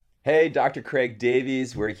Hey, Dr. Craig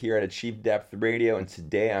Davies. We're here at Achieve Depth Radio, and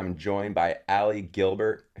today I'm joined by Ali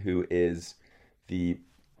Gilbert, who is the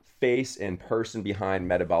face and person behind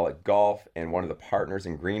Metabolic Golf and one of the partners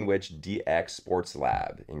in Greenwich DX Sports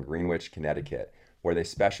Lab in Greenwich, Connecticut, where they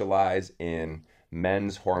specialize in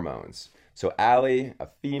men's hormones. So, Ali, a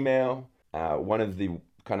female, one of the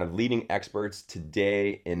kind of leading experts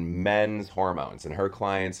today in men's hormones, and her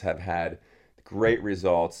clients have had great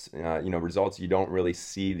results, results you don't really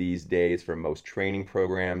see these days from most training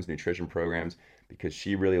programs, nutrition programs, because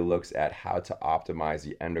she really looks at how to optimize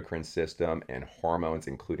the endocrine system and hormones,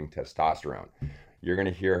 including testosterone. You're going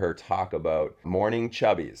to hear her talk about morning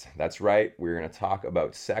chubbies. That's right, we're going to talk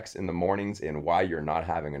about sex in the mornings and why you're not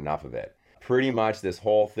having enough of it. Pretty much this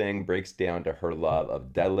whole thing breaks down to her love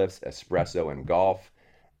of deadlifts, espresso, and golf.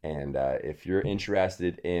 And if you're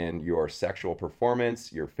interested in your sexual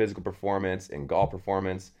performance, your physical performance, and golf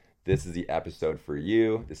performance, this is the episode for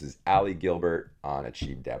you. This is Ali Gilbert on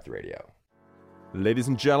Achieve Depth Radio. Ladies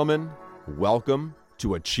and gentlemen, welcome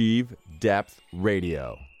to Achieve Depth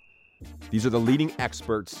Radio. These are the leading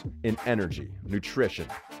experts in energy, nutrition,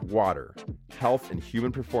 water, health and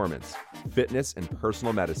human performance, fitness, and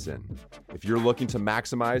personal medicine. If you're looking to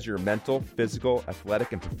maximize your mental, physical,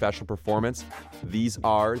 athletic, and professional performance, these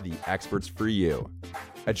are the experts for you.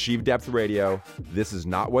 Achieve Depth Radio, this is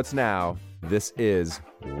not what's now, this is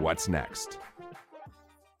what's next.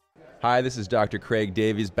 Hi, this is Dr. Craig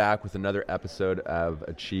Davies back with another episode of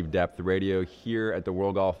Achieve Depth Radio here at the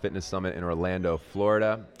World Golf Fitness Summit in Orlando,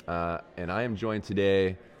 Florida. And I am joined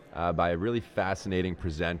today by a really fascinating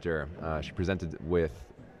presenter. She presented with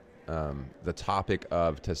the topic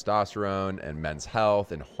of testosterone and men's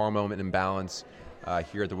health and hormone imbalance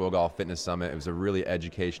here at the World Golf Fitness Summit. It was a really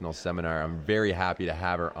educational seminar. I'm very happy to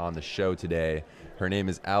have her on the show today. Her name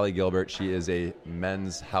is Ali Gilbert. She is a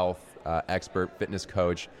men's health expert, fitness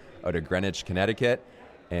coach out of Greenwich, Connecticut.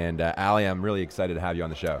 And Ali, I'm really excited to have you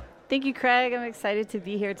on the show. Thank you, Craig. I'm excited to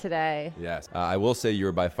be here today. Yes. I will say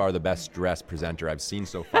you're by far the best dressed presenter I've seen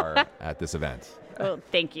so far at this event. Well,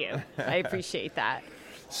 thank you. I appreciate that.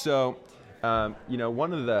 So,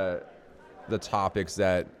 one of the topics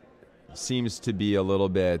that seems to be a little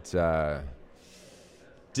bit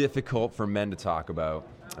difficult for men to talk about,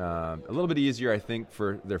 a little bit easier, I think,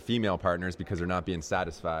 for their female partners because they're not being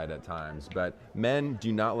satisfied at times. But men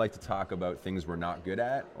do not like to talk about things we're not good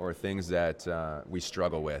at or things that we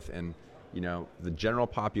struggle with. And, the general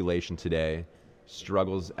population today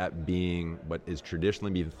struggles at being what is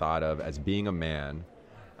traditionally being thought of as being a man.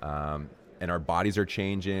 And our bodies are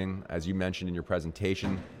changing. As you mentioned in your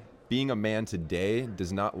presentation, being a man today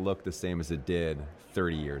does not look the same as it did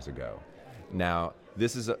 30 years ago. Now,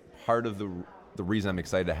 this is a part of the reason I'm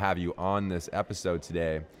excited to have you on this episode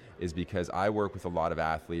today is because I work with a lot of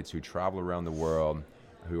athletes who travel around the world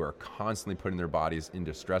who are constantly putting their bodies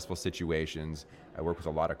into stressful situations. I work with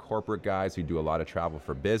a lot of corporate guys who do a lot of travel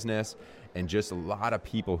for business and just a lot of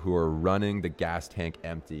people who are running the gas tank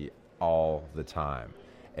empty all the time.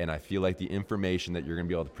 And I feel like the information that you're going to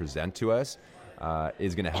be able to present to us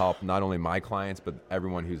is going to help not only my clients, but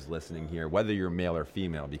everyone who's listening here, whether you're male or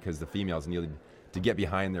female, because the females need to get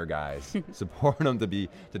behind their guys, support them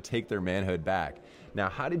to take their manhood back. Now,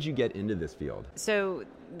 how did you get into this field? So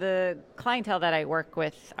the clientele that I work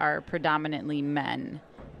with are predominantly men,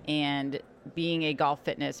 and being a golf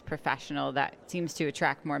fitness professional, that seems to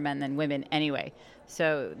attract more men than women anyway.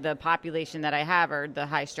 So the population that I have are the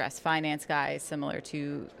high stress finance guys, similar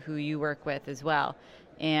to who you work with as well.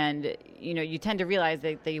 And, you tend to realize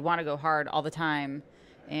that they want to go hard all the time.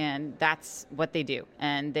 And that's what they do.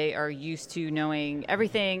 And they are used to knowing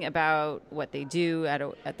everything about what they do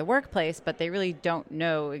at the workplace, but they really don't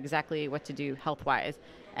know exactly what to do health-wise.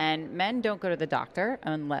 And men don't go to the doctor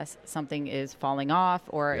unless something is falling off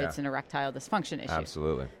or it's an erectile dysfunction issue.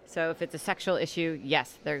 Absolutely. So if it's a sexual issue,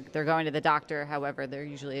 yes, they're going to the doctor. However, they're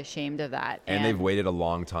usually ashamed of that. And they've waited a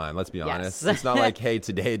long time. Let's be honest. It's not like, hey,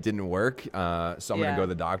 today it didn't work, so I'm going to go to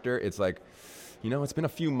the doctor. It's like, it's been a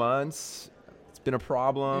few months. Been a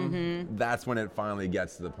problem. Mm-hmm. That's when it finally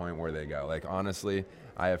gets to the point where they go. Like, honestly,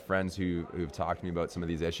 I have friends who've talked to me about some of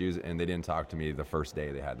these issues, and they didn't talk to me the first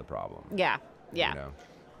day they had the problem. Yeah.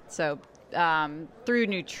 So through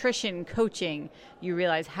nutrition coaching, you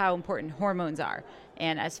realize how important hormones are.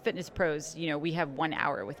 And as fitness pros, we have 1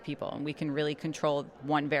 hour with people, and we can really control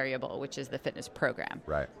one variable, which is the fitness program.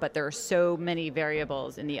 Right. But there are so many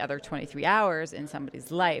variables in the other 23 hours in somebody's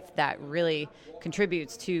life that really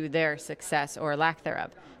contributes to their success or lack thereof.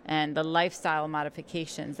 And the lifestyle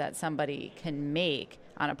modifications that somebody can make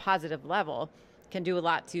on a positive level can do a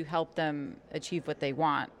lot to help them achieve what they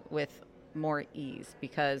want with more ease,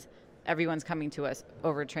 because everyone's coming to us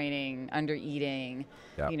overtraining, undereating,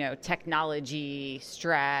 Yep. technology,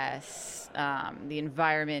 stress, the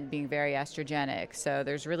environment being very estrogenic. So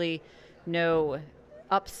there's really no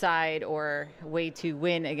upside or way to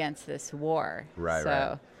win against this war. Right, so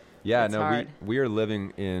right. Yeah, it's no, hard. we are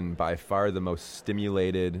living in by far the most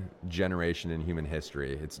stimulated generation in human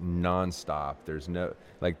history. It's nonstop. There's no,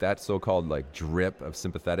 like, that so-called like drip of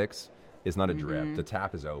sympathetics is not a drip. The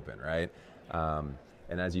tap is open, right?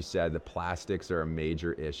 And as you said, the plastics are a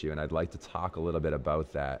major issue, and I'd like to talk a little bit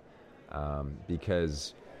about that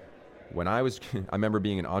because when I remember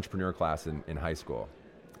being in entrepreneur class in high school,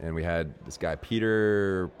 and we had this guy,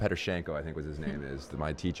 Peter Petershenko, I think was his name, is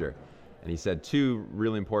my teacher. And he said two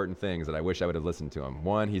really important things that I wish I would have listened to him.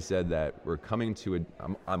 One, he said that we're coming to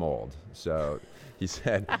I'm old. So he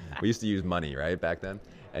said, we used to use money, right, back then?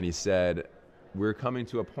 And he said, we're coming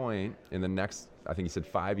to a point in the next, I think he said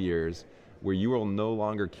 5 years, where you will no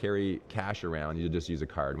longer carry cash around, you'll just use a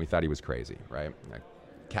card. And we thought he was crazy, right? Like,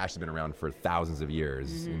 cash has been around for thousands of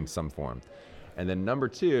years in some form. And then number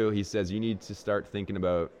two, he says, you need to start thinking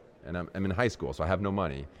about, and I'm in high school, so I have no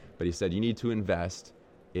money, but he said, you need to invest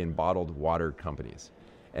in bottled water companies.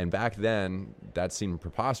 And back then, that seemed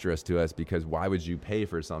preposterous to us because why would you pay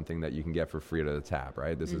for something that you can get for free out of the tap,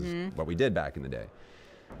 right? This is what we did back in the day.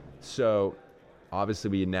 So obviously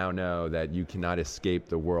we now know that you cannot escape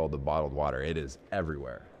the world of bottled water. It is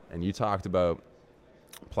everywhere. And you talked about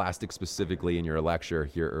plastic specifically in your lecture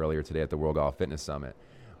here earlier today at the World Golf Fitness Summit.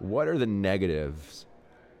 What are the negatives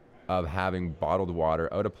of having bottled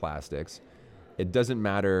water out of plastics? It doesn't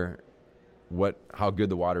matter how good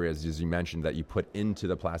the water is, as you mentioned, that you put into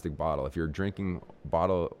the plastic bottle. If you're drinking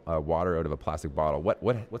water out of a plastic bottle,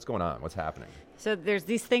 what's going on? What's happening? So there's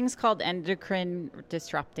these things called endocrine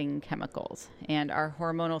disrupting chemicals, and our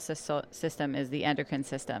hormonal system is the endocrine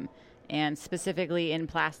system. And specifically in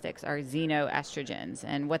plastics are xenoestrogens.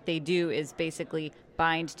 And what they do is basically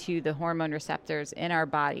bind to the hormone receptors in our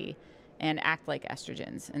body and act like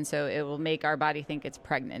estrogens. And so it will make our body think it's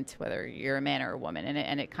pregnant, whether you're a man or a woman,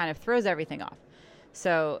 and it kind of throws everything off.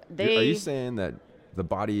 So Are you saying that the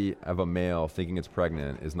body of a male thinking it's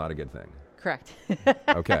pregnant is not a good thing? Correct.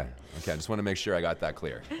 Okay. I just want to make sure I got that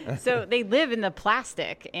clear. So they live in the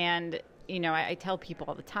plastic, and I tell people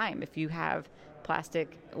all the time, if you have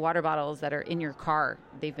plastic water bottles that are in your car,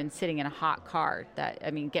 they've been sitting in a hot car,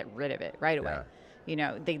 get rid of it right away.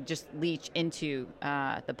 Yeah. They just leach into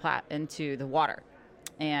into the water,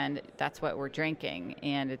 and that's what we're drinking.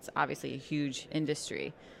 And it's obviously a huge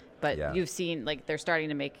industry, but you've seen they're starting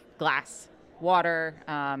to make glass water,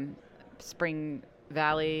 Spring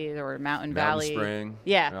Valley or Mountain Valley.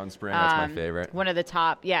 Mountain Spring, that's my favorite. One of the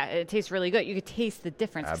top. Yeah, it tastes really good. You could taste the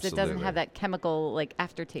difference because it doesn't have that chemical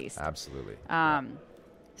aftertaste. Absolutely.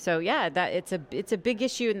 So it's a big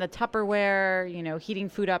issue in the Tupperware, heating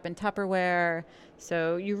food up in Tupperware.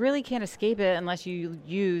 So you really can't escape it unless you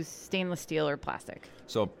use stainless steel or plastic.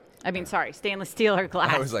 Stainless steel or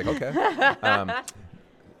glass. I was like, okay.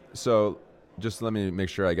 So just let me make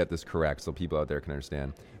sure I get this correct so people out there can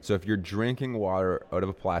understand. So if you're drinking water out of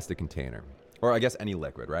a plastic container, or I guess any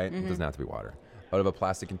liquid, right? It doesn't have to be water. Out of a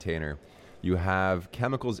plastic container, you have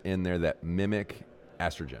chemicals in there that mimic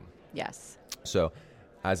estrogen. Yes. So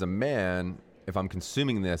as a man, if I'm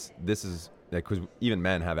consuming this is because even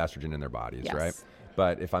men have estrogen in their bodies, yes. right?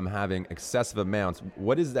 But if I'm having excessive amounts,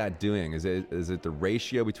 what is that doing? Is it the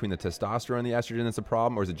ratio between the testosterone and the estrogen that's the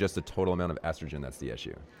problem, or is it just the total amount of estrogen that's the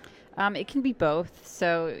issue? It can be both.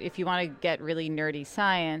 So if you want to get really nerdy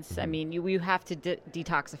science, you have to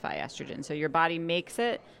detoxify estrogen. So your body makes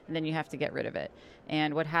it, and then you have to get rid of it.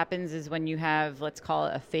 And what happens is when you have, let's call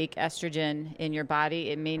it a fake estrogen in your body,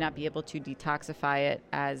 it may not be able to detoxify it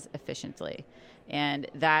as efficiently. And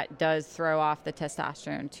that does throw off the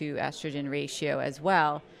testosterone to estrogen ratio as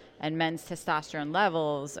well. And men's testosterone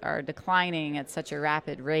levels are declining at such a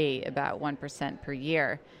rapid rate, about 1% per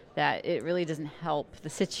year, that it really doesn't help the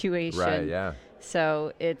situation. Right, yeah.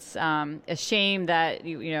 So it's a shame that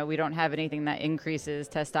we don't have anything that increases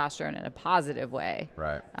testosterone in a positive way,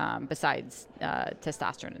 right? Besides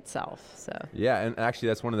testosterone itself. So yeah, and actually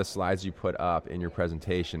that's one of the slides you put up in your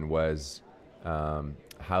presentation was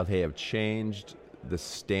how they have changed the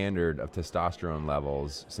standard of testosterone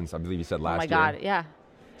levels since I believe you said last year. Oh my God, yeah.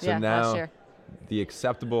 So now last year. The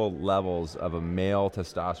acceptable levels of a male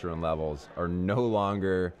testosterone levels are no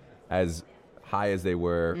longer as high as they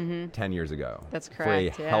were 10 years ago. That's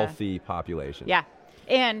correct. For a healthy population. Yeah.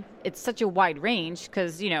 And it's such a wide range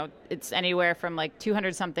because, it's anywhere from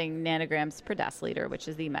 200 something nanograms per deciliter, which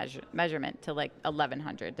is the measurement, to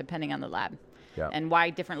 1,100, depending on the lab. Yeah. And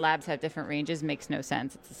why different labs have different ranges makes no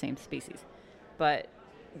sense. It's the same species. But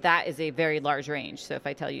that is a very large range. So if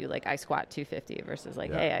I tell you like I squat 250 versus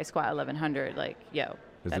like, hey, I squat 1100, like, yo.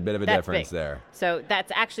 There's a bit of a difference there. So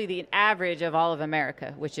that's actually the average of all of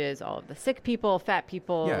America, which is all of the sick people, fat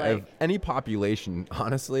people. Yeah, like, if any population,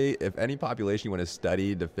 honestly, if any population you want to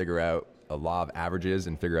study to figure out a law of averages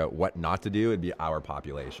and figure out what not to do, it'd be our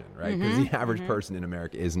population, right? Because the average person in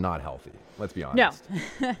America is not healthy. Let's be honest.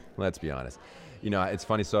 No. Let's be honest. You know, it's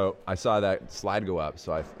funny. So I saw that slide go up.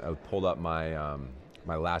 So I pulled up my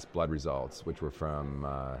my last blood results, which were from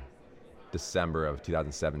December of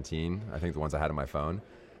 2017. I think the ones I had on my phone.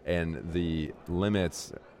 And the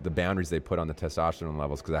limits, the boundaries they put on the testosterone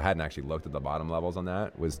levels, because I hadn't actually looked at the bottom levels on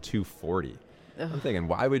that, was 240. Ugh. I'm thinking,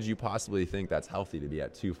 why would you possibly think that's healthy to be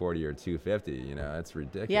at 240 or 250? You know, that's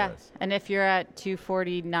ridiculous. Yeah, and if you're at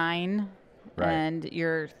 249 and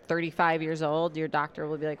you're 35 years old, your doctor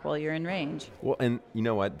will be like, well, you're in range. Well, and you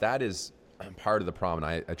know what? That is part of the problem.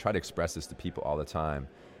 I try to express this to people all the time.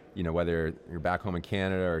 You know, whether you're back home in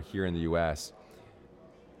Canada or here in the U.S.,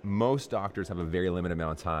 most doctors have a very limited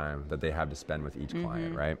amount of time that they have to spend with each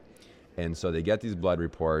client, right? And so they get these blood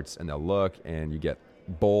reports and they'll look, and you get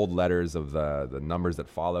bold letters of the numbers that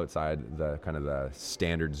fall outside the kind of the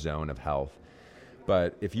standard zone of health.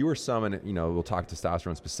 But if you were someone, you know, we'll talk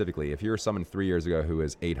testosterone specifically, if you were someone 3 years ago who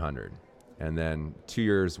was 800, and then 2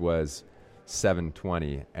 years was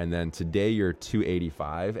 720, and then today you're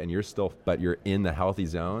 285, and but you're in the healthy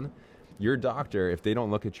zone, your doctor, if they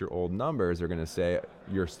don't look at your old numbers, are going to say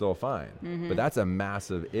you're still fine. But that's a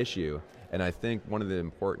massive issue. And I think one of the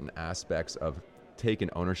important aspects of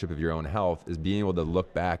taking ownership of your own health is being able to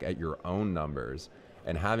look back at your own numbers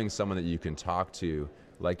and having someone that you can talk to,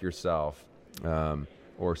 like yourself,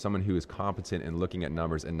 or someone who is competent in looking at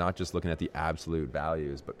numbers and not just looking at the absolute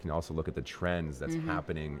values, but can also look at the trends that's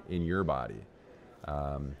happening in your body.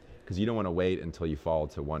 Because you don't want to wait until you fall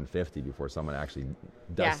to 150 before someone actually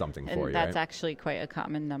does something for you. That's right? actually quite a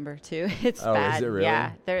common number too. It's Oh, bad. is it really?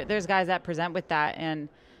 Yeah, there's guys that present with that, and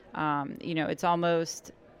you know, it's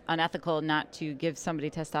almost unethical not to give somebody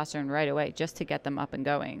testosterone right away just to get them up and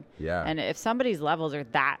going. Yeah. And if somebody's levels are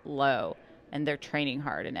that low and they're training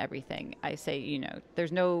hard and everything, I say, you know,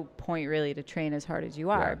 there's no point really to train as hard as you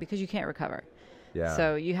are because you can't recover. Yeah.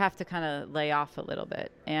 So you have to kind of lay off a little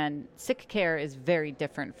bit. And sick care is very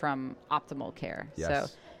different from optimal care. Yes.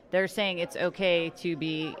 So they're saying it's okay to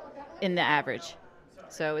be in the average.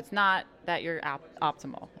 So it's not that you're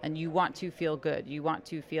optimal, and you want to feel good. You want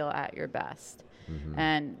to feel at your best.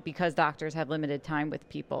 And because doctors have limited time with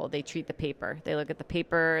people, they treat the paper. They look at the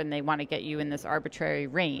paper and they want to get you in this arbitrary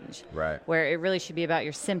range. Right. Where it really should be about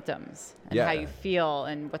your symptoms and how you feel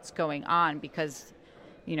and what's going on, because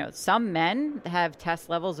you know, some men have test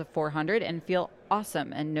levels of 400 and feel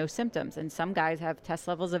awesome and no symptoms. And some guys have test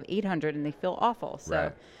levels of 800 and they feel awful.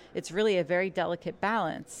 So it's really a very delicate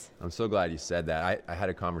balance. I'm so glad you said that. I had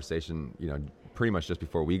a conversation, you know, pretty much just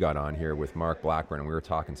before we got on here with Mark Blackburn, and we were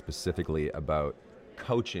talking specifically about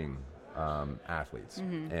coaching athletes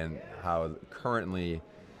and how currently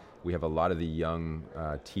we have a lot of the young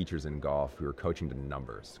teachers in golf who are coaching to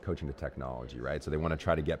numbers, coaching to technology, right? So they want to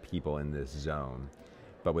try to get people in this zone,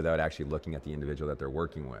 but without actually looking at the individual that they're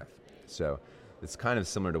working with. So it's kind of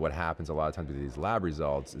similar to what happens a lot of times with these lab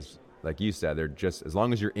results is, like you said, they're just, as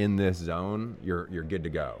long as you're in this zone, you're good to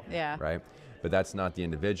go. Yeah. Right? But that's not the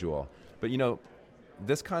individual. But you know,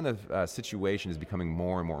 this kind of situation is becoming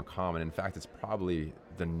more and more common. In fact, it's probably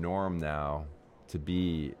the norm now to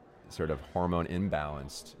be sort of hormone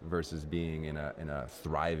imbalanced versus being in a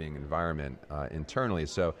thriving environment internally.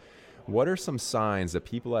 So what are some signs that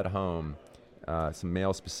people at home, some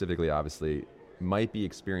males specifically obviously, might be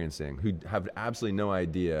experiencing who have absolutely no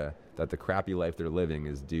idea that the crappy life they're living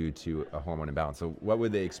is due to a hormone imbalance? So what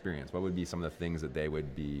would they experience? What would be some of the things that they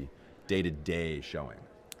would be day-to-day showing?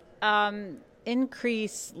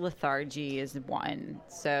 Increased lethargy is one.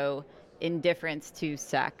 So indifference to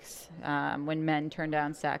sex. When men turn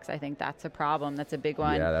down sex, I think that's a problem. That's a big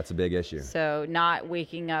one. Yeah, that's a big issue. So not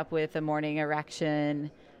waking up with a morning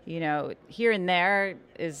erection, you know, here and there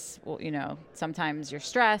is, well, you know, sometimes you're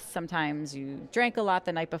stressed, sometimes you drank a lot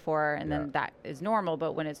the night before, and then that is normal.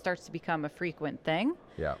 But when it starts to become a frequent thing,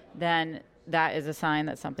 then that is a sign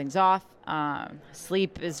that something's off.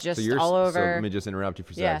 Sleep is just all over. So let me just interrupt you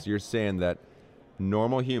for a second. So you're saying that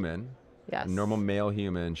normal human, a normal male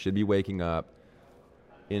human, should be waking up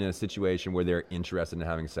in a situation where they're interested in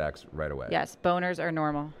having sex right away. Yes, boners are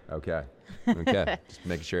normal. Okay. Just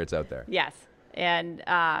making sure it's out there. Yes. And,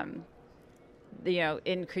 you know,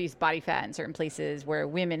 increased body fat in certain places where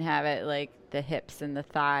women have it, like the hips and the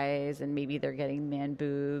thighs, and maybe they're getting man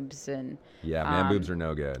boobs and man boobs are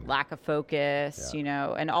no good. Lack of focus, you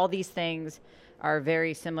know, and all these things are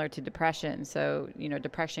very similar to depression. So,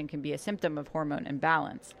 depression can be a symptom of hormone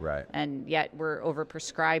imbalance. Right. And yet we're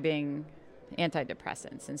overprescribing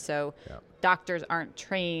antidepressants. And so doctors aren't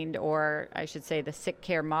trained, or I should say the sick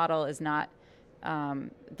care model is not,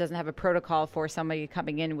 doesn't have a protocol for somebody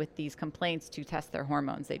coming in with these complaints to test their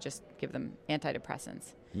hormones. They just give them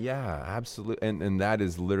antidepressants. Yeah, absolutely. And that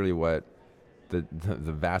is literally what the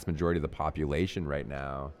vast majority of the population right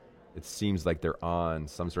now, it seems like they're on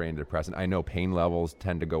some sort of antidepressant. I know pain levels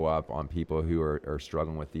tend to go up on people who are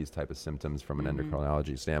struggling with these type of symptoms from an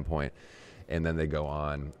endocrinology standpoint. And then they go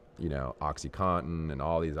on, OxyContin and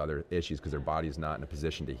all these other issues because their body's not in a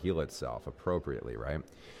position to heal itself appropriately, right?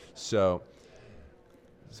 So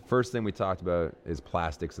first thing we talked about is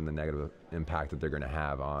plastics and the negative impact that they're going to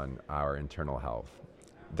have on our internal health.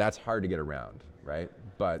 That's hard to get around, right?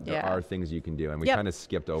 But there are things you can do. And we kind of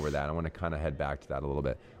skipped over that. I want to kind of head back to that a little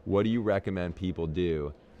bit. What do you recommend people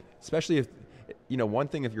do, especially if, one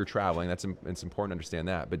thing if you're traveling, it's important to understand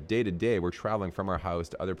that. But day to day, we're traveling from our house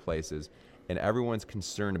to other places, and everyone's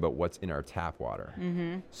concerned about what's in our tap water.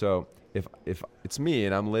 Mm-hmm. So if it's me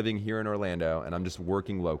and I'm living here in Orlando and I'm just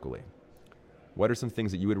working locally, what are some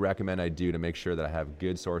things that you would recommend I do to make sure that I have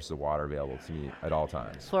good sources of water available to me at all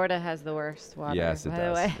times? Florida has the worst water. Yes, it by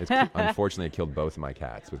does. The way. Unfortunately, it killed both of my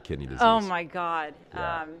cats with kidney disease. Oh my God.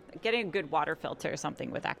 Yeah. Getting a good water filter,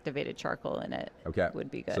 something with activated charcoal in it, would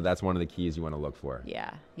be good. So that's one of the keys you want to look for.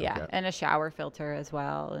 Yeah. Okay. And a shower filter as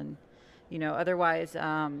well. And, otherwise,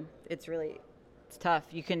 it's tough.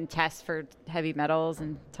 You can test for heavy metals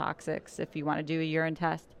and toxics if you want to do a urine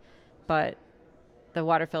test, but the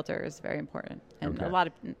water filter is very important. And a lot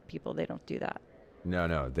of people, they don't do that.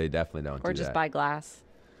 No, they definitely don't do that. Or just buy glass.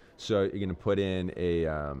 So you're going to put in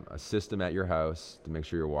a system at your house to make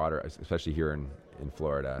sure your water, especially here in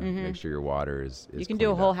Florida, make sure your water is You can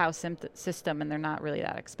do a whole house system, and they're not really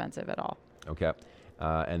that expensive at all. Okay.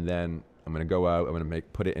 And then I'm going to go out. I'm going to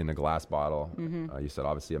put it in a glass bottle. You said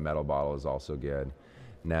obviously a metal bottle is also good.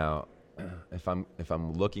 Now, if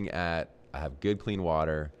I'm looking at, I have good clean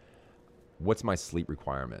water, what's my sleep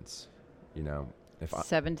requirements?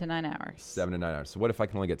 7 to 9 hours. 7 to 9 hours. So what if I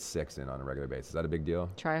can only get 6 in on a regular basis? Is that a big deal?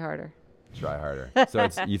 Try harder. So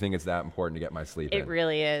you think it's that important to get my sleep in? It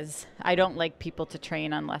really is. I don't like people to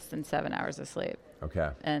train on less than 7 hours of sleep. Okay.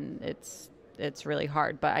 And it's really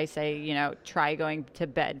hard. But I say, try going to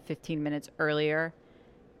bed 15 minutes earlier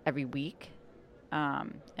every week.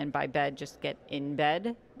 And by bed, just get in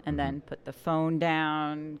bed and then put the phone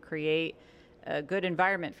down, create a good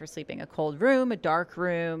environment for sleeping, a cold room, a dark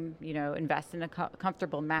room, invest in a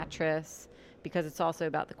comfortable mattress, because it's also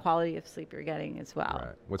about the quality of sleep you're getting as well.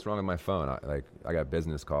 Right. What's wrong with my phone? I got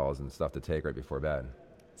business calls and stuff to take right before bed.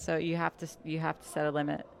 So you have to set a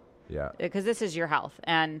limit. Yeah. Because this is your health.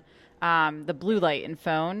 And the blue light in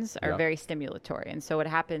phones are very stimulatory. And so what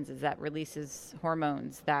happens is that releases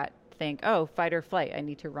hormones that think, oh, fight or flight, I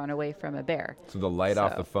need to run away from a bear. So the light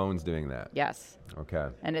off the phone's doing that? Yes. Okay.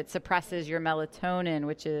 And it suppresses your melatonin,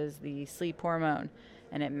 which is the sleep hormone,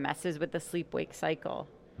 and it messes with the sleep-wake cycle.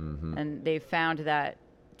 And they've found that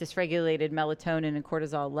dysregulated melatonin and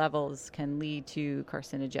cortisol levels can lead to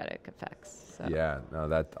carcinogenic effects. So. Yeah, no,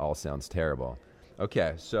 that all sounds terrible.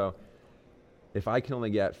 Okay, so if I can only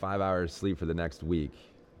get 5 hours sleep for the next week,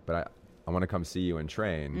 but I want to come see you and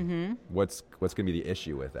train, what's going to be the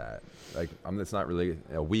issue with that? It's not really,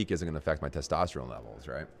 a week isn't going to affect my testosterone levels,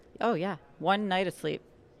 right? Oh, yeah. One night of sleep.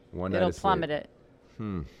 It'll plummet it.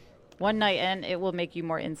 One night, and it will make you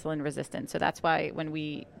more insulin resistant. So that's why when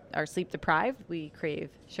we are sleep deprived, we crave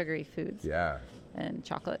sugary foods. Yeah. And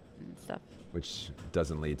chocolate and stuff. Which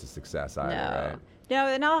doesn't lead to success either, right? No,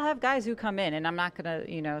 and I'll have guys who come in, and I'm not going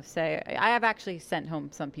to, say, I have actually sent home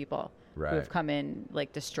some people who have come in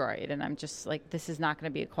destroyed, and I'm just like, this is not going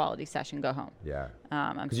to be a quality session. Go home. Yeah.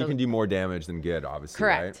 Because you can do more damage than good, obviously.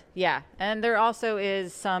 Correct. Right? Yeah, and there also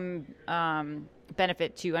is some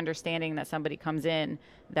benefit to understanding that somebody comes in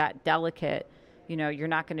that delicate. You're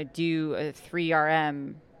not going to do a 3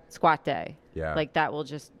 RM squat day. Yeah. That will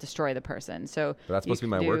just destroy the person. So but that's supposed to be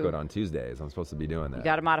my workout on Tuesdays. I'm supposed to be doing that. You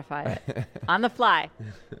got to modify it on the fly.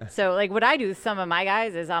 So what I do with some of my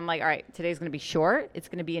guys is I'm like, all right, today's going to be short. It's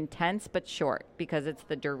going to be intense, but short, because it's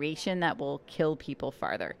the duration that will kill people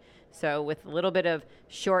farther. So with a little bit of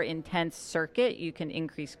short, intense circuit, you can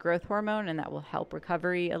increase growth hormone, and that will help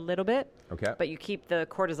recovery a little bit. Okay. But you keep the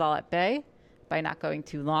cortisol at bay by not going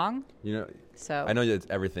too long. So I know that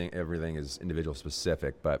everything is individual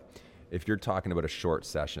specific, but if you're talking about a short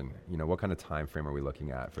session, what kind of time frame are we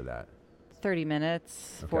looking at for that? 30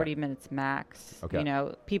 minutes, 40 minutes max. Okay.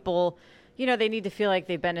 People, they need to feel like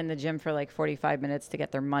they've been in the gym for 45 minutes to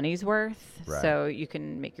get their money's worth. Right. So you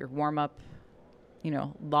can make your warm up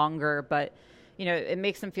longer, but it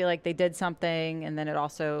makes them feel like they did something, and then it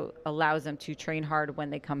also allows them to train hard when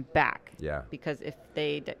they come back. Yeah. Because if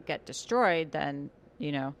they get destroyed, then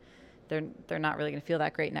they're not really going to feel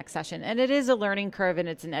that great next session. And it is a learning curve, and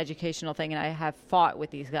it's an educational thing. And I have fought with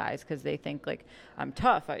these guys because they think like, I'm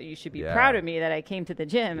tough. You should be proud of me that I came to the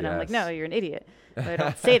gym. And I'm like, no, you're an idiot. But I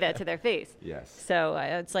don't say that to their face. Yes. So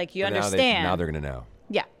it's like, you But understand. Now they're going to know.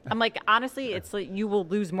 Yeah. I'm like, honestly, it's like you will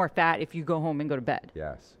lose more fat if you go home and go to bed.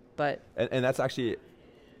 Yes. But and that's actually,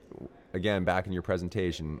 again, back in your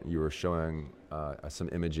presentation, you were showing some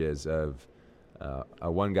images of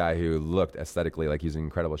one guy who looked aesthetically like he's in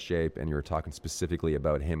incredible shape, and you were talking specifically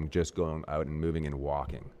about him just going out and moving and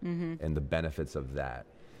walking and the benefits of that.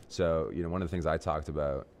 So, one of the things I talked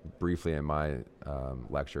about briefly in my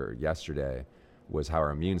lecture yesterday was how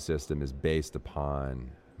our immune system is based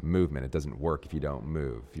upon movement. It doesn't work if you don't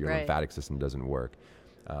move. Your lymphatic system doesn't work.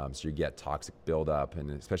 So you get toxic buildup, and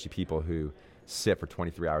especially people who sit for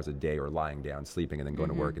 23 hours a day or lying down, sleeping, and then going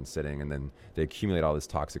to work and sitting, and then they accumulate all this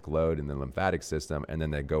toxic load in the lymphatic system, and then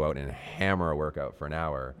they go out and hammer a workout for an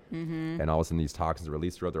hour, and all of a sudden these toxins are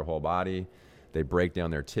released throughout their whole body. They break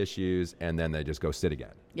down their tissues, and then they just go sit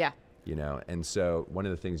again. Yeah. And so one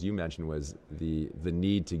of the things you mentioned was the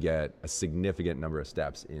need to get a significant number of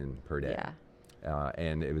steps in per day. Yeah.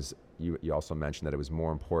 And it was you also mentioned that it was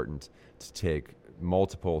more important to take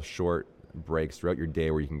multiple short breaks throughout your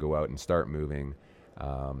day where you can go out and start moving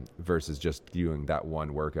versus just doing that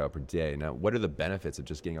one workout per day. Now, what are the benefits of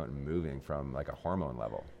just getting out and moving from like a hormone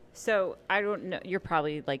level? So I don't know. You're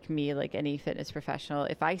probably like me, like any fitness professional.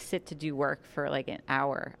 If I sit to do work for like an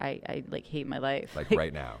hour, I like hate my life. Like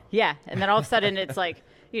right now. Yeah. And then all of a sudden it's like,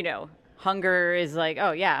 hunger is like,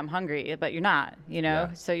 oh yeah, I'm hungry, but you're not,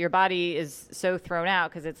 Yeah. So your body is so thrown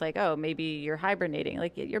out because it's like, oh, maybe you're hibernating.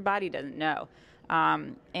 Like your body doesn't know.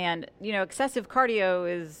 And excessive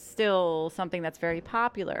cardio is still something that's very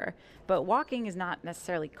popular, but walking is not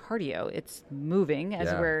necessarily cardio. It's moving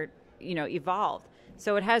as we're, evolved.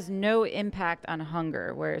 So it has no impact on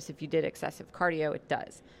hunger, whereas if you did excessive cardio, it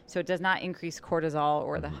does. So it does not increase cortisol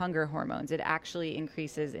or the hunger hormones. It actually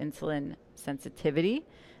increases insulin sensitivity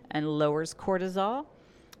and lowers cortisol.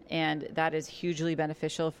 And that is hugely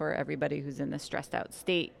beneficial for everybody who's in the stressed out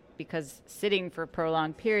state, because sitting for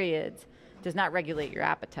prolonged periods does not regulate your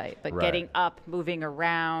appetite, but getting up, moving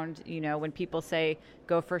around, when people say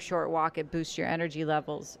go for a short walk, it boosts your energy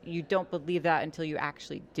levels. You don't believe that until you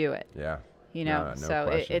actually do it. Yeah. No so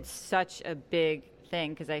question. it's such a big thing,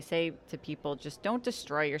 because I say to people, just don't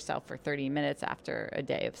destroy yourself for 30 minutes after a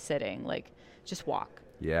day of sitting. Like, just walk.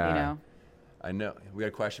 Yeah. I know. We got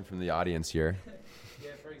a question from the audience here. Yeah,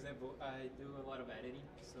 for example, I do a lot of editing,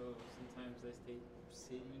 so sometimes I stay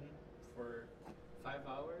sitting for 5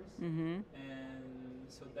 hours, and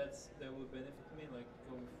so that would benefit me, like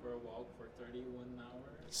going for a walk for 31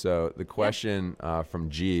 hours. So the question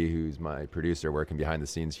from G, who's my producer working behind the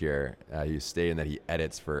scenes here, he's stating that he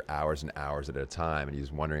edits for hours and hours at a time, and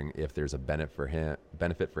he's wondering if there's a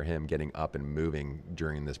benefit for him getting up and moving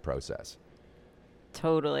during this process.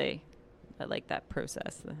 Totally. I like that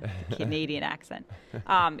process, the Canadian accent.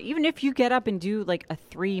 Even if you get up and do like a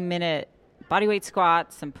 3-minute bodyweight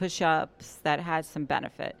squat, some push-ups, that has some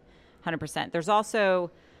benefit, 100%. There's also,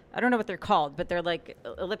 I don't know what they're called, but they're like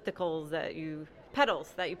ellipticals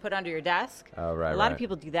pedals that you put under your desk. Oh, right. A lot of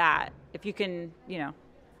people do that. If you can,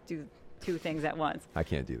 do 2 things at once. I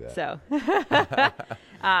can't do that. So,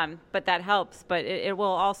 but that helps. But it will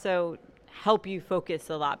also help you focus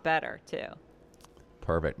a lot better too.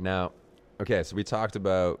 Perfect. Now, okay, so we talked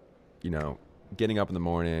about, getting up in the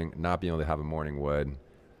morning, not being able to have a morning wood,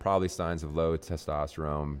 probably signs of low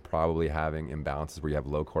testosterone, probably having imbalances where you have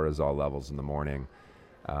low cortisol levels in the morning,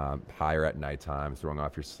 higher at nighttime, throwing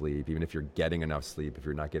off your sleep. Even if you're getting enough sleep, if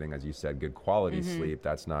you're not getting, as you said, good quality sleep,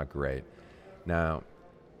 that's not great. Now,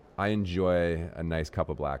 I enjoy a nice cup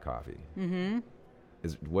of black coffee.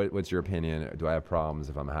 What's your opinion? Do I have problems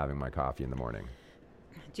if I'm having my coffee in the morning?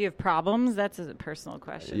 Do you have problems? That's a personal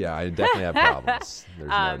question. Yeah, I definitely have problems. There's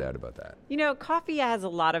no doubt about that. Coffee has a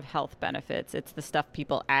lot of health benefits. It's the stuff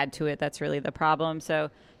people add to it that's really the problem. So,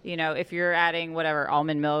 if you're adding whatever,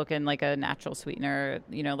 almond milk and like a natural sweetener,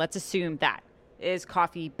 let's assume that. Is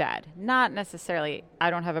coffee bad? Not necessarily. I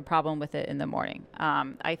don't have a problem with it in the morning.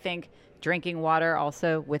 I think drinking water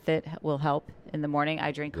also with it will help in the morning.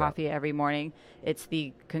 I drink coffee every morning. It's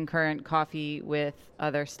the concurrent coffee with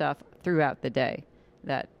other stuff throughout the day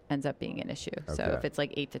that ends up being an issue. Okay. So if it's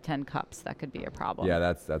like 8 to 10 cups, that could be a problem. Yeah,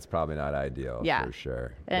 that's probably not ideal for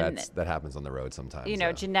sure. And that happens on the road sometimes.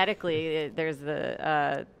 Genetically, there's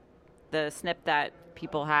the SNP that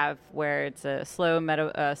people have where it's a slow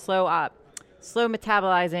slow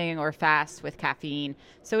metabolizing or fast with caffeine.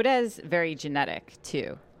 So it is very genetic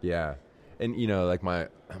too. Yeah. And, you know, like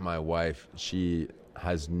my wife, she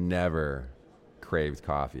has never craved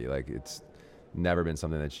coffee. Like, it's never been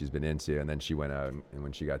something that she's been into. And then she went out, and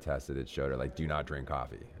when she got tested, it showed her, like, do not drink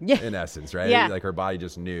coffee. Yeah. In essence, right? Yeah. Like, her body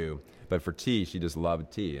just knew. But for tea, she just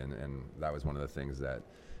loved tea. And that was one of the things that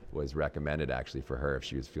was recommended, actually, for her if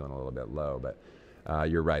she was feeling a little bit low. But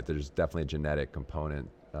you're right. There's definitely a genetic component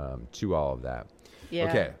to all of that. Yeah.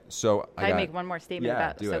 Okay, so I make one more statement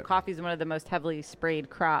about do it. coffee is one of the most heavily sprayed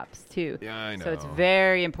crops too. Yeah, I know. So it's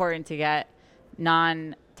very important to get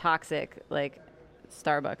non-toxic. Like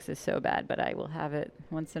Starbucks is so bad, but I will have it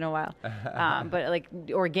once in a while. But like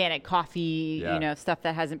organic coffee, Yeah. you know, stuff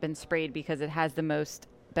that hasn't been sprayed because it has the most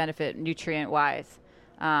benefit nutrient-wise.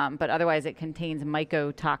 But otherwise, it contains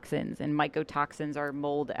mycotoxins, and mycotoxins are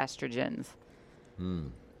mold estrogens.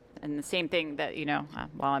 And the same thing that, you know,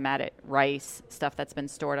 while I'm at it, rice, stuff that's been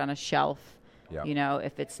stored on a shelf, Yeah. you know,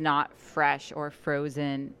 if it's not fresh or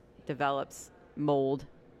frozen, develops mold,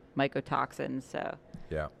 mycotoxins. So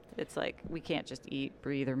Yeah. it's like we can't just eat,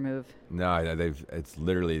 breathe, or move. No, it's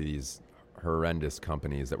literally these horrendous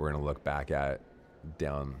companies that we're going to look back at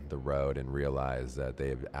down the road and realize that they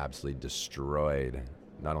have absolutely destroyed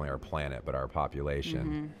not only our planet, but our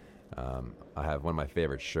population. I have one of my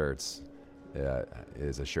favorite shirts.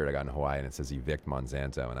 Is a shirt I got in Hawaii, and it says "Evict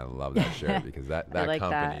Monsanto," and I love that shirt because that like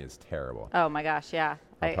company that. is terrible. Oh my gosh, yeah.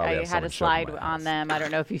 I'll probably I have had someone a show up at slide my on house. them. I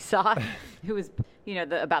don't know if you saw. It was, you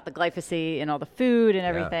know, about the glyphosate and all the food and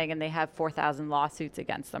everything, and they have 4,000 lawsuits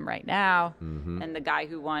against them right now. And the guy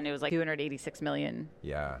who won, it was like 286 million.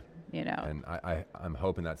 Yeah. You know. And I'm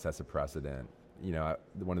hoping that sets a precedent. You know,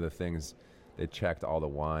 one of the things, they checked all the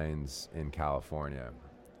wines in California,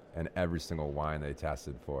 and every single wine they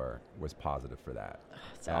tested for was positive for that.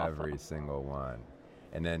 It's awful. Every single one.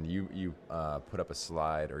 And then you put up a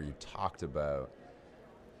slide, or you talked about,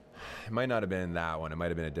 it might not have been that one, it might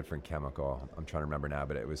have been a different chemical. I'm trying to remember now,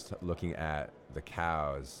 but it was looking at the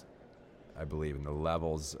cows, I believe, and the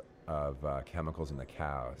levels of chemicals in the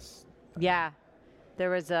cows. Yeah. There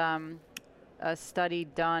was a study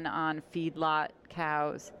done on feedlot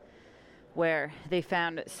cows where they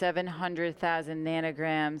found 700,000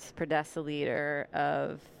 nanograms per deciliter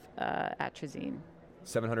of atrazine.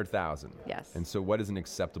 700,000. Yes. And so what is an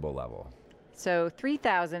acceptable level? So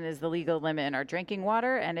 3,000 is the legal limit in our drinking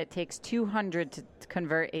water, and it takes 200 to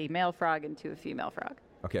convert a male frog into a female frog.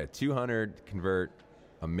 Okay, 200 convert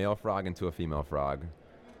a male frog into a female frog.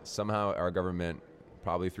 Somehow our government,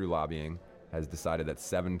 probably through lobbying, has decided that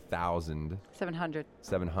 700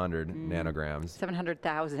 nanograms,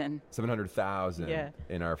 700,000 700,000 Yeah.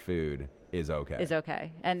 in our food is okay. is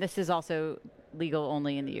okay. And this is also legal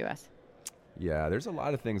only in the U.S. Yeah, there's a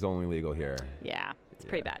lot of things only legal here. Yeah, it's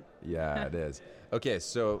pretty bad. Yeah, it is. Okay,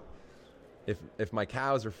 so if my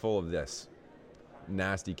cows are full of this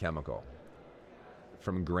nasty chemical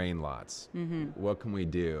from grain lots, what can we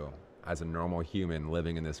do as a normal human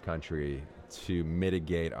living in this country to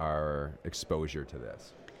mitigate our exposure to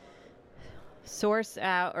this? Source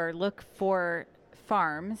out or look for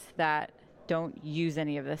farms that don't use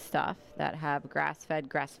any of this stuff, that have grass-fed,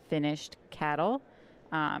 grass-finished cattle,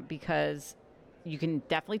 because you can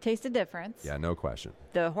definitely taste a difference. Yeah, no question.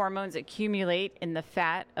 The hormones accumulate in the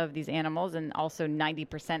fat of these animals, and also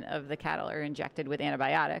 90% of the cattle are injected with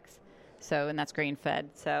antibiotics. So, and that's grain-fed.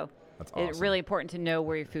 So That's it's awesome. really important to know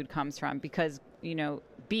where your food comes from, because, you know,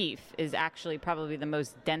 beef is actually probably the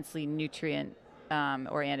most densely nutrient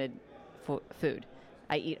oriented food.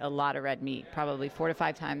 I eat a lot of red meat, probably 4 to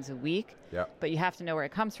 5 times a week. Yep. But you have to know where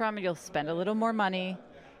it comes from, and you'll spend a little more money,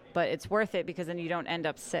 but it's worth it because then you don't end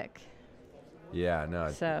up sick. Yeah, no.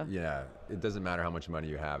 So- Yeah, it doesn't matter how much money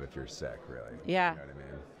you have if you're sick, really. Yeah. You know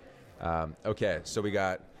what I mean? Okay, so we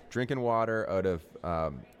got drinking water out of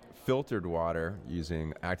filtered water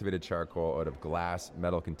using activated charcoal out of glass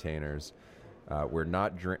metal containers. We're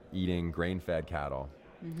not eating grain-fed cattle.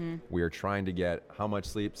 We are trying to get how much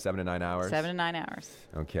sleep? 7 to 9 hours? 7 to 9 hours.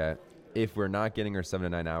 Okay. If we're not getting our 7 to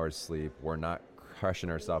 9 hours sleep, we're not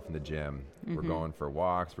crushing ourselves in the gym. We're going for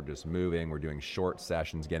walks. We're just moving. We're doing short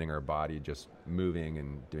sessions, getting our body just moving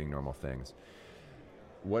and doing normal things.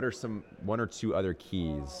 What are one or two other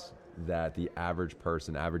keys that the average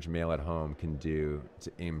person, average male at home can do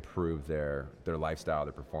to improve their lifestyle,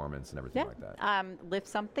 their performance, and everything like that? Lift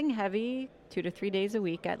something heavy 2 to 3 days a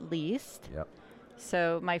week at least. Yep.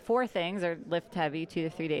 So my 4 things are lift heavy 2 to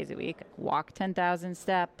 3 days a week, walk 10,000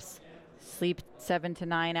 steps, sleep 7 to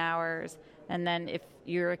 9 hours, and then if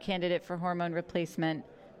you're a candidate for hormone replacement,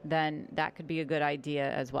 then that could be a good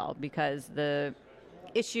idea as well, because the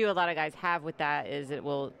issue a lot of guys have with that is it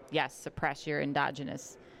will, yes, suppress your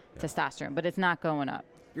endogenous testosterone, but it's not going up.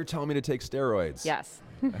 You're telling me to take steroids. Yes.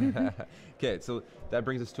 Okay, so that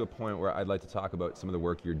brings us to a point where I'd like to talk about some of the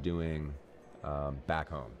work you're doing back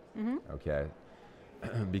home. Okay,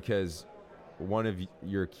 because one of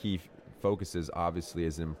your key focuses obviously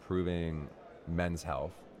is improving men's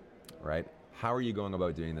health, right? How are you going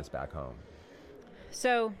about doing this back home?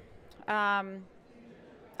 So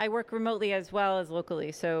I work remotely as well as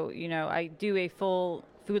locally. So, I do a full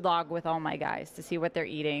food log with all my guys to see what they're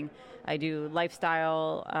eating. I do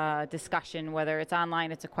lifestyle discussion, whether it's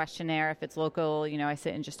online, it's a questionnaire. If it's local, I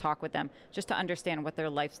sit and just talk with them just to understand what their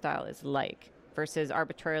lifestyle is like versus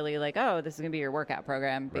arbitrarily like, oh, this is going to be your workout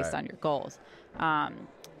program based on your goals.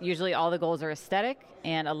 Usually all the goals are aesthetic,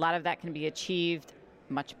 and a lot of that can be achieved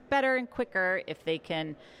much better and quicker if they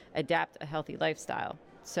can adapt a healthy lifestyle.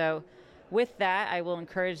 So with that, I will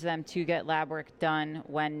encourage them to get lab work done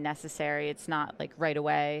when necessary. It's not like right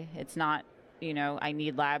away. It's not, I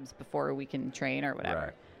need labs before we can train or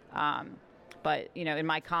whatever. Right. But, in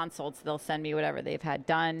my consults, they'll send me whatever they've had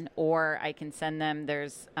done, or I can send them,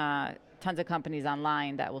 there's tons of companies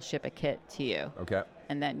online that will ship a kit to you. Okay.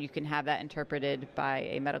 And then you can have that interpreted by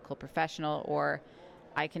a medical professional, or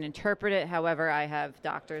I can interpret it. However, I have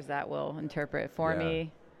doctors that will interpret it for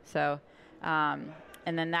me. So,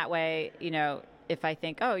 and then that way, if I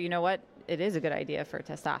think, oh, you know what, it is a good idea for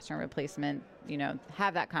testosterone replacement,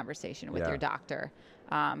 have that conversation with your doctor.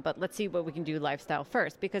 But let's see what we can do lifestyle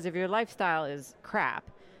first, because if your lifestyle is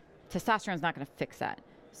crap, testosterone's not going to fix that.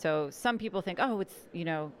 So some people think, oh, it's,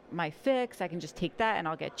 my fix. I can just take that and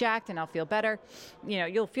I'll get jacked and I'll feel better.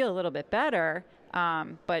 You'll feel a little bit better,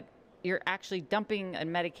 but you're actually dumping a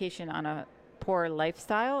medication on a poor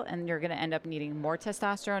lifestyle, and you're going to end up needing more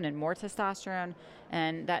testosterone,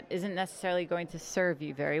 and that isn't necessarily going to serve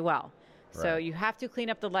you very well. Right. So you have to clean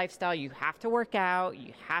up the lifestyle, you have to work out,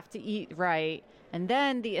 you have to eat right, and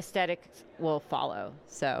then the aesthetics will follow.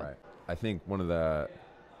 So right. I think one of the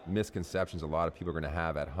misconceptions a lot of people are going to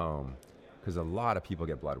have at home, because a lot of people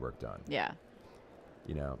get blood work done. Yeah.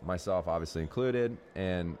 Myself obviously included,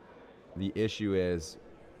 and the issue is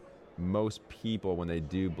most people, when they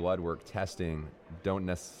do blood work testing, don't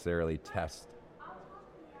necessarily test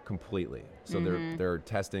completely. So they're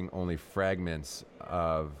testing only fragments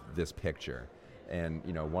of this picture. And,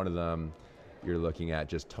 one of them, you're looking at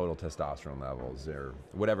just total testosterone levels or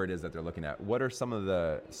whatever it is that they're looking at. What are some of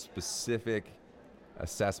the specific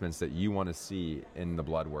assessments that you want to see in the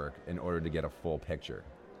blood work in order to get a full picture?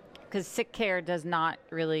 Because sick care does not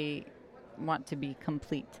really want to be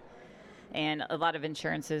complete, and a lot of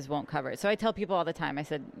insurances won't cover it. So I tell people all the time, I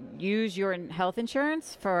said, use your health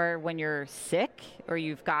insurance for when you're sick or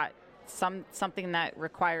you've got something that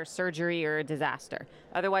requires surgery or a disaster.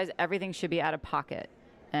 Otherwise, everything should be out of pocket,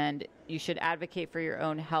 and you should advocate for your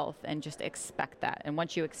own health and just expect that. And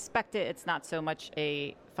once you expect it, it's not so much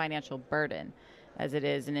a financial burden as it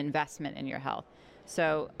is an investment in your health.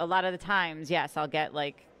 So a lot of the times, yes, I'll get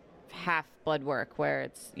like half blood work where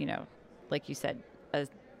it's, like you said, a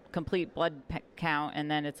complete blood count,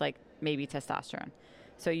 and then it's like maybe testosterone.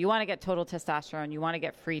 So you want to get total testosterone. You want to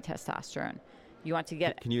get free testosterone. You want to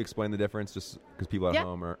get... Can you explain the difference, just because people at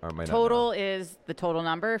home might not know? Total is the total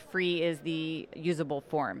number. Free is the usable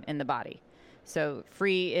form in the body. So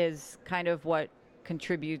free is kind of what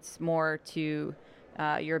contributes more to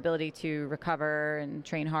your ability to recover and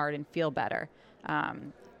train hard and feel better.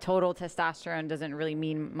 Total testosterone doesn't really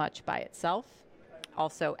mean much by itself.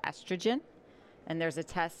 Also estrogen. And there's a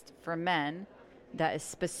test for men that is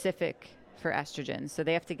specific for estrogen. So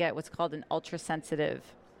they have to get what's called an ultrasensitive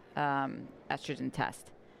estrogen test.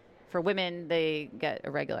 For women, they get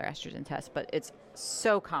a regular estrogen test, but it's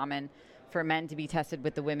so common for men to be tested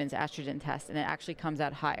with the women's estrogen test, and it actually comes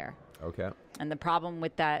out higher. Okay. And the problem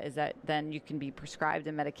with that is that then you can be prescribed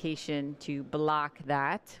a medication to block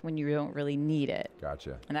that when you don't really need it.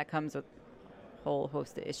 Gotcha. And that comes with a whole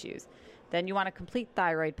host of issues. Then you want a complete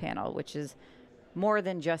thyroid panel, which is more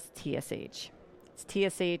than just TSH. It's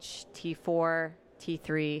TSH, T4,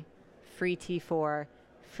 T3, free T4,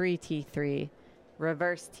 free T3,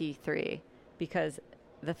 reverse T3, because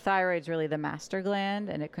the thyroid's really the master gland,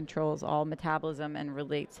 and it controls all metabolism and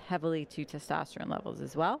relates heavily to testosterone levels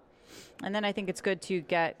as well. And then I think it's good to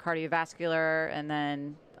get cardiovascular, and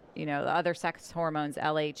then the other sex hormones,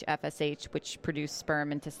 LH, FSH, which produce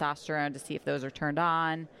sperm and testosterone, to see if those are turned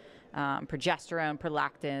on, progesterone,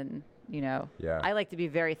 prolactin. I like to be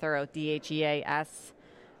very thorough. DHEAS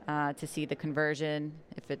to see the conversion.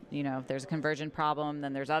 If there's a conversion problem,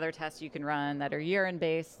 then there's other tests you can run that are urine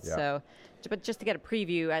based. Yeah. So, but just to get a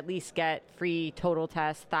preview, at least get free total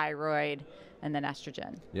test, thyroid, and then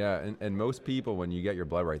estrogen. Yeah, and most people, when you get your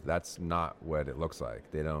blood work, that's not what it looks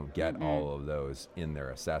like. They don't get all of those in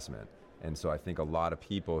their assessment. And so I think a lot of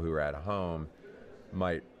people who are at home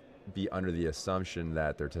might be under the assumption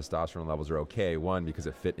that their testosterone levels are okay, one, because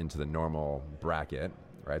it fit into the normal bracket,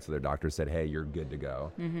 right? So their doctor said, hey, you're good to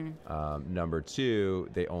go. Number two,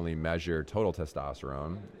 they only measure total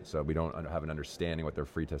testosterone, so we don't have an understanding what their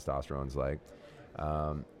free testosterone's like.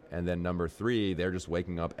 And then number three, they're just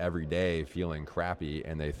waking up every day feeling crappy,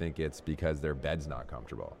 and they think it's because their bed's not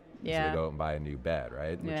comfortable. Yeah. So they go out and buy a new bed,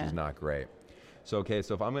 right? Which Yeah. is not great. So, okay,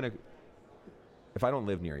 so if I don't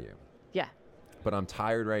live near you, Yeah. but I'm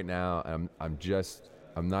tired right now, I'm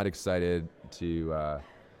not excited to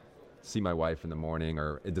see my wife in the morning,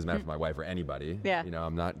 or it doesn't matter for my wife or anybody. Yeah. You know,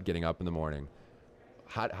 I'm not getting up in the morning.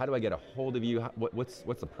 How do I get a hold of you? What's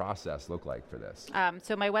the process look like for this?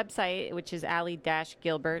 So my website, which is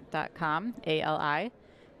ali-gilbert.com, ALI,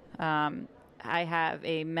 I have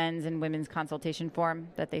a men's and women's consultation form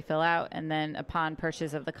that they fill out, and then upon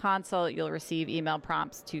purchase of the consult, you'll receive email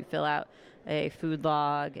prompts to fill out a food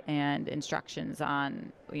log and instructions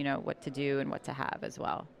on, what to do and what to have as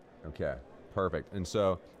well. Okay, perfect. And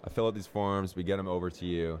so I fill out these forms, we get them over to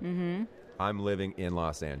you. Mm-hmm. I'm living in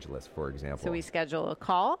Los Angeles, for example. So we schedule a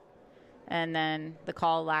call, and then the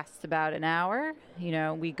call lasts about an hour.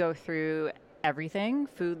 We go through everything: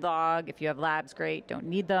 food log, if you have labs, great, don't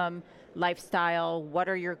need them, lifestyle, what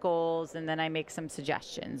are your goals, and then I make some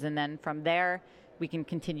suggestions. And then from there, we can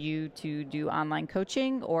continue to do online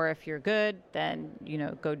coaching, or if you're good, then,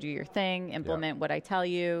 go do your thing, implement what I tell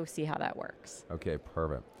you, see how that works. Okay,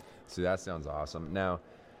 perfect. See, that sounds awesome. Now,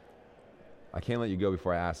 I can't let you go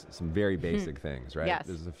before I ask some very basic things, right? Yes.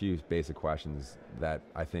 There's a few basic questions that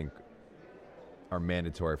I think are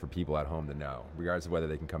mandatory for people at home to know, regardless of whether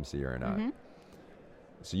they can come see you or not.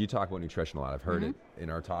 So you talk about nutrition a lot. I've heard it in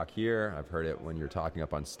our talk here. I've heard it when you're talking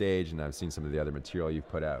up on stage, and I've seen some of the other material you've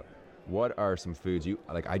put out. What are some foods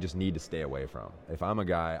I just need to stay away from? If I'm a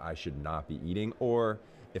guy, I should not be eating, or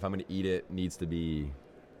if I'm going to eat it, needs to be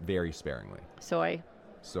very sparingly. Soy.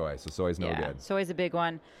 So soy's no good. Soy's a big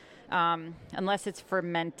one. Unless it's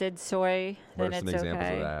fermented soy, What then are some it's examples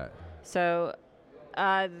okay. of that? So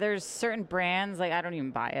there's certain brands, I don't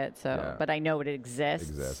even buy it, but I know it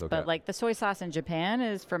exists. Okay. But the soy sauce in Japan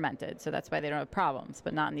is fermented, so that's why they don't have problems,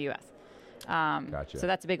 but not in the U.S. Gotcha. So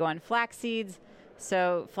that's a big one. Flax seeds.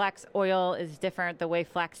 So flax oil is different. The way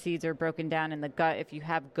flax seeds are broken down in the gut, if you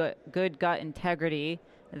have good gut integrity,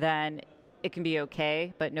 then it can be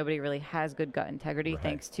okay, but nobody really has good gut integrity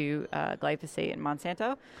thanks to glyphosate and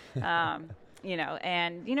Monsanto.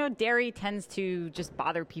 And dairy tends to just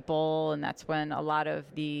bother people, and that's when a lot of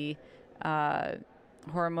the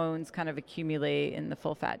hormones kind of accumulate in the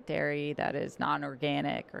full-fat dairy that is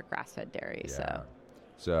non-organic or grass-fed dairy. Yeah.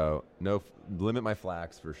 So no, limit my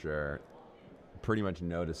flax for sure. Pretty much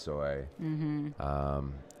no to soy.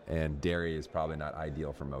 And dairy is probably not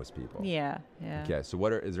ideal for most people. Yeah. Okay, so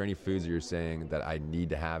is there any foods that you're saying that I need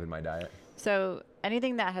to have in my diet? So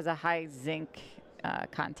anything that has a high zinc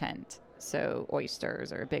content, so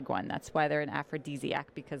oysters are a big one. That's why they're an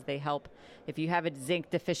aphrodisiac, because they help. If you have a zinc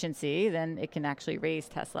deficiency, then it can actually raise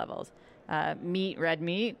test levels. Meat, red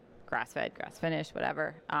meat, grass-fed, grass-finished,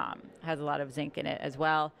 whatever, has a lot of zinc in it as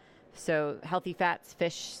well. So healthy fats,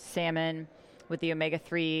 fish, salmon, with the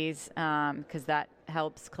omega-3s, because that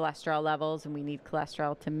helps cholesterol levels, and we need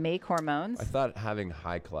cholesterol to make hormones. I thought having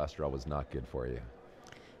high cholesterol was not good for you.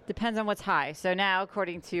 Depends on what's high. So now,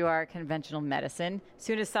 according to our conventional medicine, as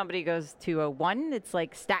soon as somebody goes to a 1, it's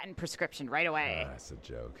like statin prescription right away. That's a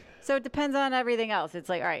joke. So it depends on everything else. It's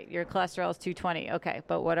like, all right, your cholesterol is 220. Okay,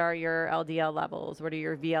 but what are your LDL levels? What are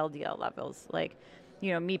your VLDL levels?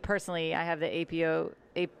 Me personally, I have the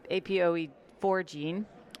APOE4 gene,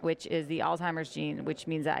 which is the Alzheimer's gene, which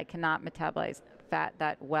means that I cannot metabolize fat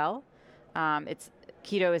that well.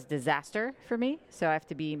 Keto is disaster for me, so I have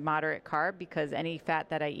to be moderate carb, because any fat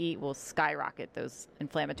that I eat will skyrocket those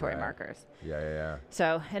inflammatory markers. Yeah.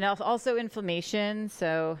 So, and also inflammation,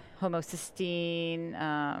 so homocysteine,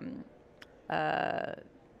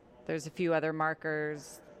 there's a few other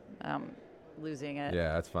markers, losing it.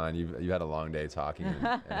 Yeah, that's fine. You've had a long day talking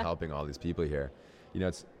and helping all these people here.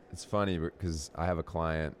 It's funny because I have a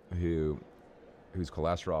client whose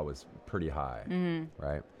cholesterol was pretty high,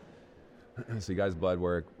 right? So you guys' blood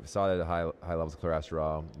work, saw that at high levels of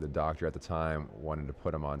cholesterol. The doctor at the time wanted to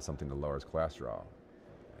put him on something to lower his cholesterol.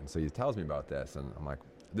 And so he tells me about this, and I'm like,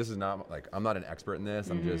 this is not, I'm not an expert in this.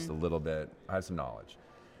 I'm just a little bit, I have some knowledge.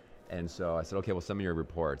 And so I said, okay, well, send me your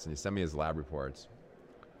reports. And he sent me his lab reports.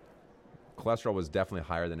 Cholesterol was definitely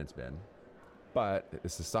higher than it's been, but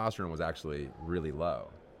his testosterone was actually really low.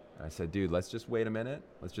 I said, dude, let's just wait a minute.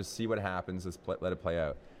 Let's just see what happens. Let it play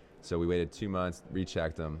out. So we waited 2 months,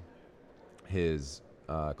 rechecked him. His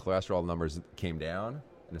cholesterol numbers came down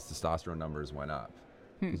and his testosterone numbers went up.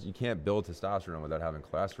 Because you can't build testosterone without having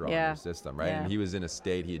cholesterol in your system, right? Yeah. And he was in a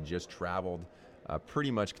state, he had just traveled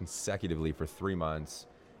pretty much consecutively for 3 months,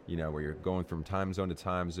 you know, where you're going from time zone to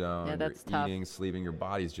time zone, Yeah, that's you're tough. eating, sleeping, your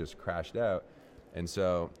body's just crashed out. And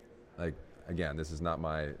so, like, again, this is not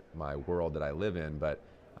my world that I live in, but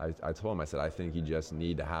I told him, I said, I think you just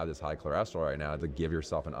need to have this high cholesterol right now to give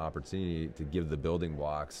yourself an opportunity to give the building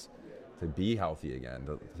blocks to be healthy again,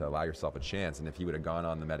 to allow yourself a chance. And if he would have gone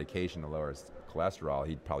on the medication to lower his cholesterol,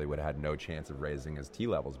 he probably would have had no chance of raising his T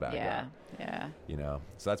levels back up. Yeah. You know,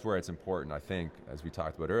 so that's where it's important, I think, as we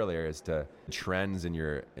talked about earlier, is to trends in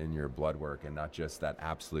your blood work and not just that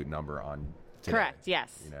absolute number on today. Correct.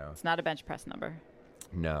 Yes. You know? It's not a bench press number.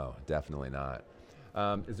 No, definitely not.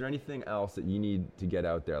 Is there anything else that you need to get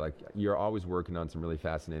out there? Like, you're always working on some really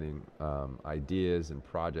fascinating ideas and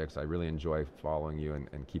projects. I really enjoy following you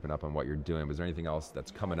and keeping up on what you're doing. But is there anything else that's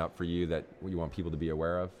coming up for you that you want people to be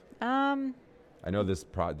aware of? I know this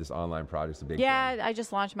online project's a big thing. I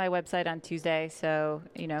just launched my website on Tuesday, so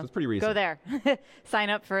it's pretty recent. go there, sign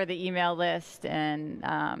up for the email list, and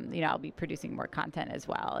I'll be producing more content as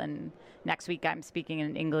well. And next week I'm speaking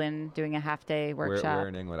in England, doing a half-day workshop. Where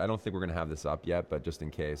in England? I don't think we're going to have this up yet, but just in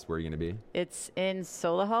case, where are you going to be? It's in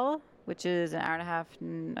Solihull, which is an hour and a half,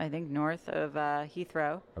 I think, north of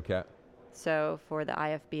Heathrow. Okay. So for the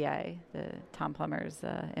IFBA, the Tom Plummer's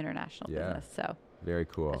international business. So very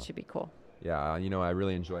cool. that should be cool. Yeah, I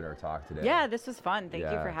really enjoyed our talk today. Yeah, this was fun. Thank you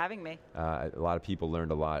for having me. A lot of people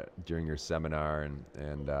learned a lot during your seminar,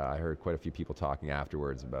 and I heard quite a few people talking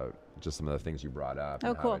afterwards about just some of the things you brought up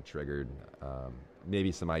and cool. how it triggered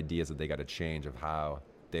maybe some ideas that they got to change of how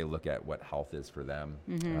they look at what health is for them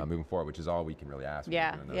moving forward, which is all we can really ask when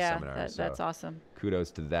we're doing those seminars. That's awesome. Kudos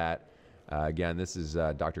to that. Again, this is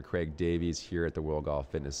Dr. Craig Davies here at the World Golf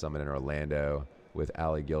Fitness Summit in Orlando with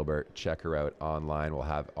Ali Gilbert. Check her out online. We'll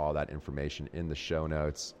have all that information in the show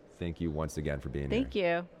notes. Thank you once again for being here. Thank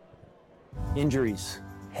you. Injuries,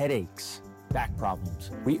 headaches, back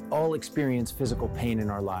problems. We all experience physical pain in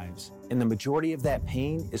our lives, and the majority of that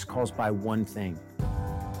pain is caused by one thing: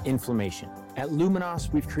 inflammation. At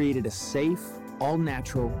Luminos, we've created a safe,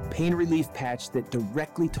 all-natural pain relief patch that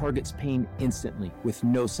directly targets pain instantly with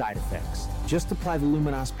no side effects. Just apply the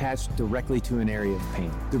Luminos patch directly to an area of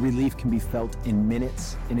pain. The relief can be felt in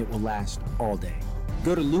minutes, and it will last all day.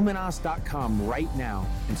 Go to Luminos.com right now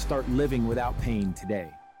and start living without pain today.